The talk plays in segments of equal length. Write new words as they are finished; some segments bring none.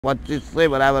2500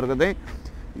 बराबरको चाहिँ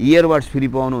earbuds free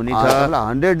पाउनुहुनेछ।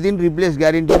 100 दिन रिप्लेस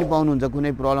ग्यारेन्टी पनि पाउनुहुन्छ।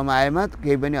 कुनै प्रब्लम आएमा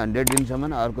केही पनि 100 दिनसम्म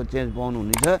अर्को चेन्ज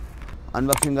पाउनुहुनेछ।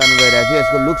 अनबक्सिङ गर्नु गइरहेको छु।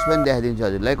 यसको लुक्स पनि देखाइदिन्छु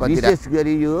हजुरलाई। विशेष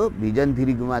गरी यो भिजन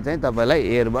 3 कोमा चाहिँ तपाईलाई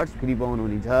इयरबड्स फ्री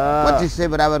पाउनुहुनेछ। 2500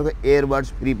 बराबरको इयरबड्स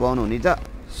फ्री पाउनुहुनेछ।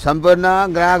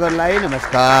 सम्पूर्ण ग्राहकहरूलाई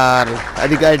नमस्कार,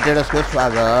 अधिकारी ट्रेडर्सको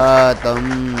स्वागतम।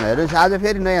 हेर्नुहोस्, आज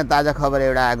फेरि नयाँ ताजा खबर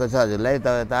एउटा आएको छ हजुरलाई।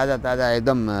 ताजा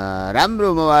एकदम राम्रो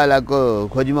मोबाइलको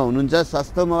खोजीमा हुनुहुन्छ,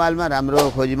 सस्तो मोबाइलमा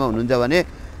राम्रो खोजीमा हुनुहुन्छ भने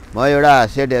म एउटा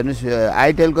सेट हेर्नुहोस्,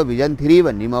 आइटेलको भिजन 3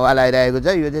 भन्ने मोबाइल आइरहेको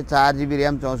छ। यो चाहिँ 4GB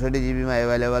ऱ्याम 64GB मा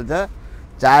एभाइलेबल छ।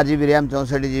 4GB ऱ्याम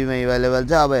 64GB मा एभाइलेबल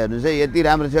छ। अब हेर्नुहोस् है, यति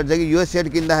राम्रो सेट छ कि यो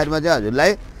सेट किन्दाखेरिमा चाहिँ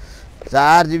हजुरलाई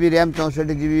 4GB ऱ्याम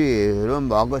 64GB रोम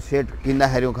भएको सेट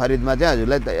किन्दाखेरि खरिदमा चाहिँ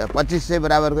हजुरलाई 2500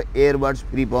 बराबरको इयरबड्स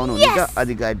फ्री पाउनुहुनेछ।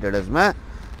 अधिकारी ट्रेडर्समा,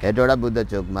 hetauda बुद्ध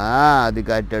चोकमा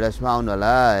अधिकारी ट्रेडर्समा आउनु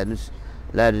होला। हेर्नुहोस्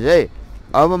ल हेर्नुहोस् है,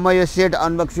 अब म यो सेट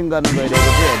अनबक्सिङ गर्न गइरहेको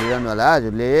छु। हेरिरहनु होला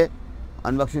हजुरले,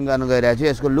 अनबक्सिङ गर्न गइरहेको छु।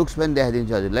 यसको लुक्स पनि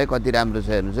देखाइदिन्छु हजुरलाई, कति राम्रो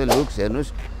छ हेर्नुहोस् है। लुक्स हेर्नुहोस्,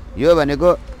 यो भनेको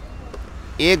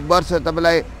 1 वर्ष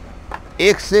तपाईँलाई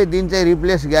 100 दिन चाहिँ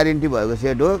रिप्लेस ग्यारेन्टी भएको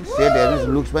सेट हो। सेट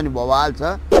हेर्नुहोस्, लुक्स पनि बवाल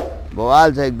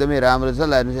छ, एकदमै राम्रो छ।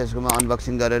 ल हेर्नुहोस्, यसको म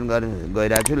अनबक्सिङ गरेर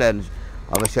गइरहेको छु। ल हेर्नुहोस्,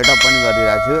 अब सेटअप पनि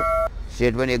गरिरहेको छु।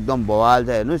 सेट पनि एकदम बवाल छ।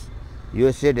 हेर्नुहोस्,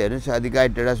 यो सेट हेर्नुहोस्, अधिकारी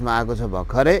ट्रेडर्समा आएको छ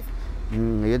भर्खरै।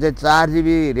 यो चाहिँ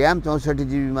 4GB ऱ्याम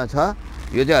 64GB मा छ।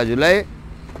 यो चाहिँ हजुरलाई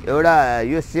एउटा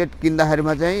यो सेट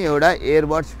किन्दाखेरिमा चाहिँ एउटा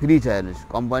इयरबड्स फ्री छ। हेर्नुहोस्,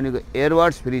 कम्पनीको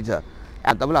इयरबड्स फ्री छ।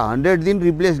 तपाईँलाई 100 दिन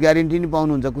रिप्लेस ग्यारेन्टी नि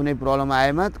पाउनुहुन्छ। कुनै प्रब्लम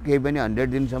आएमा केही पनि 100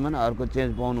 दिनसम्म अर्को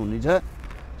चेन्ज पाउनुहुनेछ।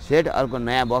 सेट अर्को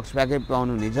नयाँ बक्स प्याकै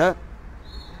पाउनुहुनेछ।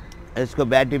 यसको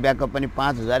ब्याट्री ब्याकअप पनि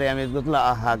 5000 mAh को छ। ल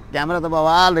आहा, क्यामेरा त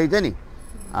बवाल रहेछ नि।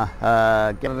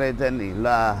 आहा, क्यामेरा रहेछ नि। ल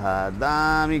आहा,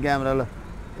 दामी क्यामेरा। ल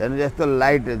हेर्नुहोस्, यस्तो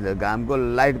लाइट, घामको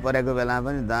लाइट परेको बेलामा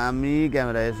पनि दामी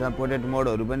क्यामेरा। यसमा पोर्ट्रेट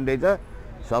मोडहरू पनि रहेछ,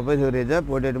 सबै थोक रहेछ।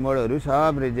 पोर्ट्रेट मोडहरू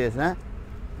सब रहेछ, यसमा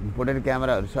पोर्ट्रेट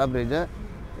क्यामेराहरू सब रहेछ।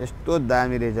 यस्तो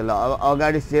दामी रहेछ। ल अब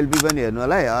अगाडि सेल्फी पनि हेर्नु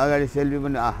होला है। अगाडि सेल्फी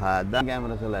पनि आहा, दामी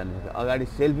क्यामेरा छ। ल हेर्नुहोस्, अगाडि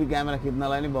सेल्फी क्यामेरा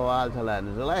खिच्नलाई नि बवाल छ। ल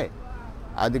हेर्नुहोस् होला है,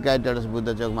 अधिकारी ट्रेडर्स बुद्ध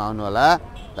चोकमा आउनु होला।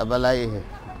 तपाईँलाई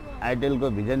आइटेलको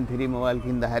vision 3 mobile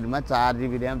किन्दाखेरिमा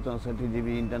 4GB RAM 64GB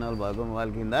internal भएको मोबाइल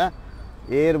किन्दा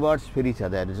इयरबड्स फ्री छ।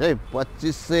 हेर्नुहोस् है,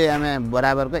 2500 mAh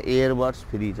बराबरको इयरबड्स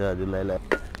फ्री छ हजुरलाई।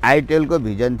 आइटेलको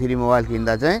भिजन 3 मोबाइल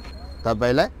किन्दा चाहिँ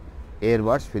तपाईँलाई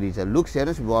इयरबड्स फ्री छ। लुक्स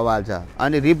हेर्नुहोस्, बवाल छ।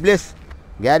 अनि रिप्लेस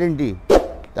ग्यारेन्टी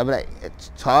तपाईँलाई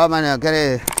 6 महिना, के अरे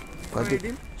कति,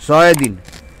 100 दिन।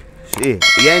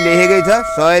 यहीँ लेखेकै छ,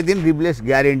 100 दिन रिप्लेस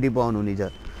ग्यारेन्टी पाउनुहुनेछ।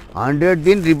 100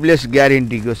 दिन रिप्लेस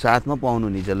ग्यारेन्टीको साथमा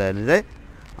पाउनुहुनेछ। ल हेर्नुहोस् है,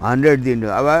 100 दिन।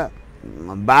 अब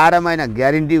 12 महिना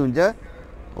ग्यारेन्टी हुन्छ,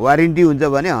 वारेन्टी हुन्छ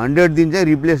भने 100 दिन चाहिँ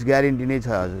रिप्लेस ग्यारेन्टी नै छ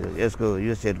हजुर यसको,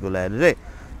 यो सेटको। ल हेर्नुहोस् है,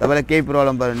 तपाईँलाई केही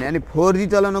प्रब्लम पऱ्यो भने। अनि 4G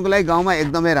चलाउनुको लागि गाउँमा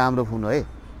एकदमै राम्रो फोन हो है।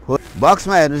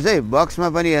 बक्समा हेर्नुहोस् है, बक्समा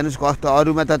पनि हेर्नुहोस् कस्तो।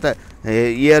 अरूमा त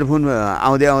इयरफोन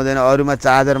आउँदैन, अरूमा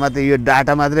चार्जर मात्रै, यो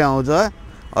डाटा मात्रै आउँछ।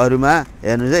 अरूमा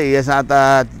हेर्नुहोस् है, यसमा त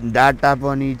डाटा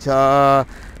पनि छ,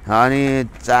 अनि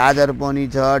चार्जर पनि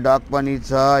छ, डक पनि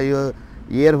छ। यो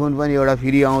इयरफोन पनि एउटा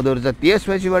फ्री आउँदो रहेछ।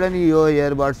 त्यसपछिबाट नि यो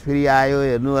इयरबड्स फ्री आयो।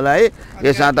 हेर्नु होला है,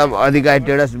 यसमा त अधिकारी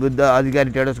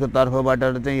ट्रेडर्सको तर्फबाट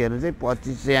चाहिँ हेर्नुहोस् है,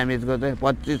 2500 mAh को चाहिँ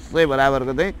 2500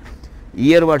 बराबरको चाहिँ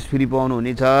इयरबड्स फ्री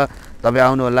पाउनुहुनेछ। तपाईँ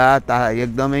आउनु होला,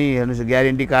 एकदमै हेर्नुहोस्,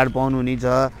 ग्यारेन्टी कार्ड पाउनुहुनेछ।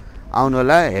 आउनु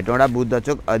होला, hetauda बुद्ध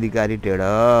चोक अधिकारी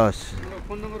ट्रेडर्स।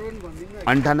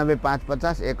 98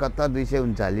 550 71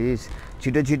 239।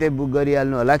 छिटो बुक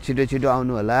गरिहाल्नु होला, छिटो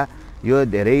आउनु होला। यो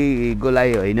धेरैको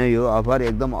लागि होइन, यो अफर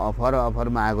एकदम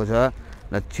अफरमा आएको छ।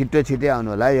 र छिटो आउनु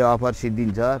होला, यो अफर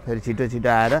सिद्धिन्छ। फेरि छिटो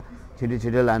आएर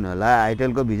छिटो लानु होला।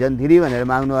 आइटेलको भिजन 3 भनेर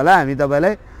माग्नु होला। हामी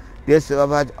तपाईँलाई त्यस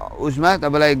अब उसमा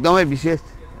तपाईँलाई एकदमै विशेष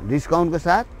डिस्काउन्टको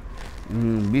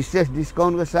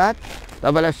साथ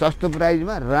तपाईँलाई सस्तो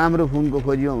प्राइजमा राम्रो फोनको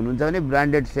खोजीमा हुनुहुन्छ भने,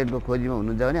 ब्रान्डेड सेटको खोजीमा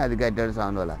हुनुहुन्छ भने अधिकारी ट्रेडर्स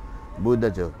आउनु होला बुद्ध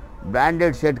चोक।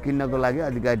 ब्रान्डेड सेट किन्नको लागि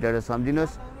अधिकारी ट्रेडर्स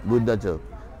सम्झिनुहोस्, बुद्ध चोक।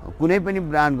 कुनै पनि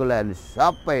ब्रान्डको लागि हेर्नुहोस्,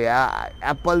 सबै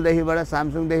एप्पलदेखिबाट,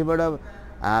 स्यामसङदेखिबाट,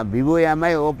 भिभो,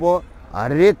 एमआई, ओप्पो,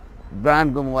 हरेक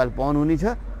ब्रान्डको मोबाइल पाउनुहुनेछ।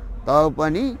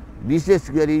 पनि विशेष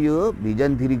गरी यो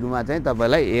भिजन 3 कोमा चाहिँ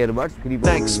तपाईँलाई इयरबड्स फ्री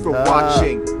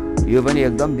पाउनुहुन्छ। यो पनि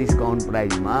एकदम डिस्काउन्ट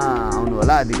प्राइजमा आउनु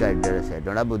होला। अधिकारी ट्रेडर्स,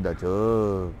 hetauda बुद्ध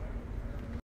चोक।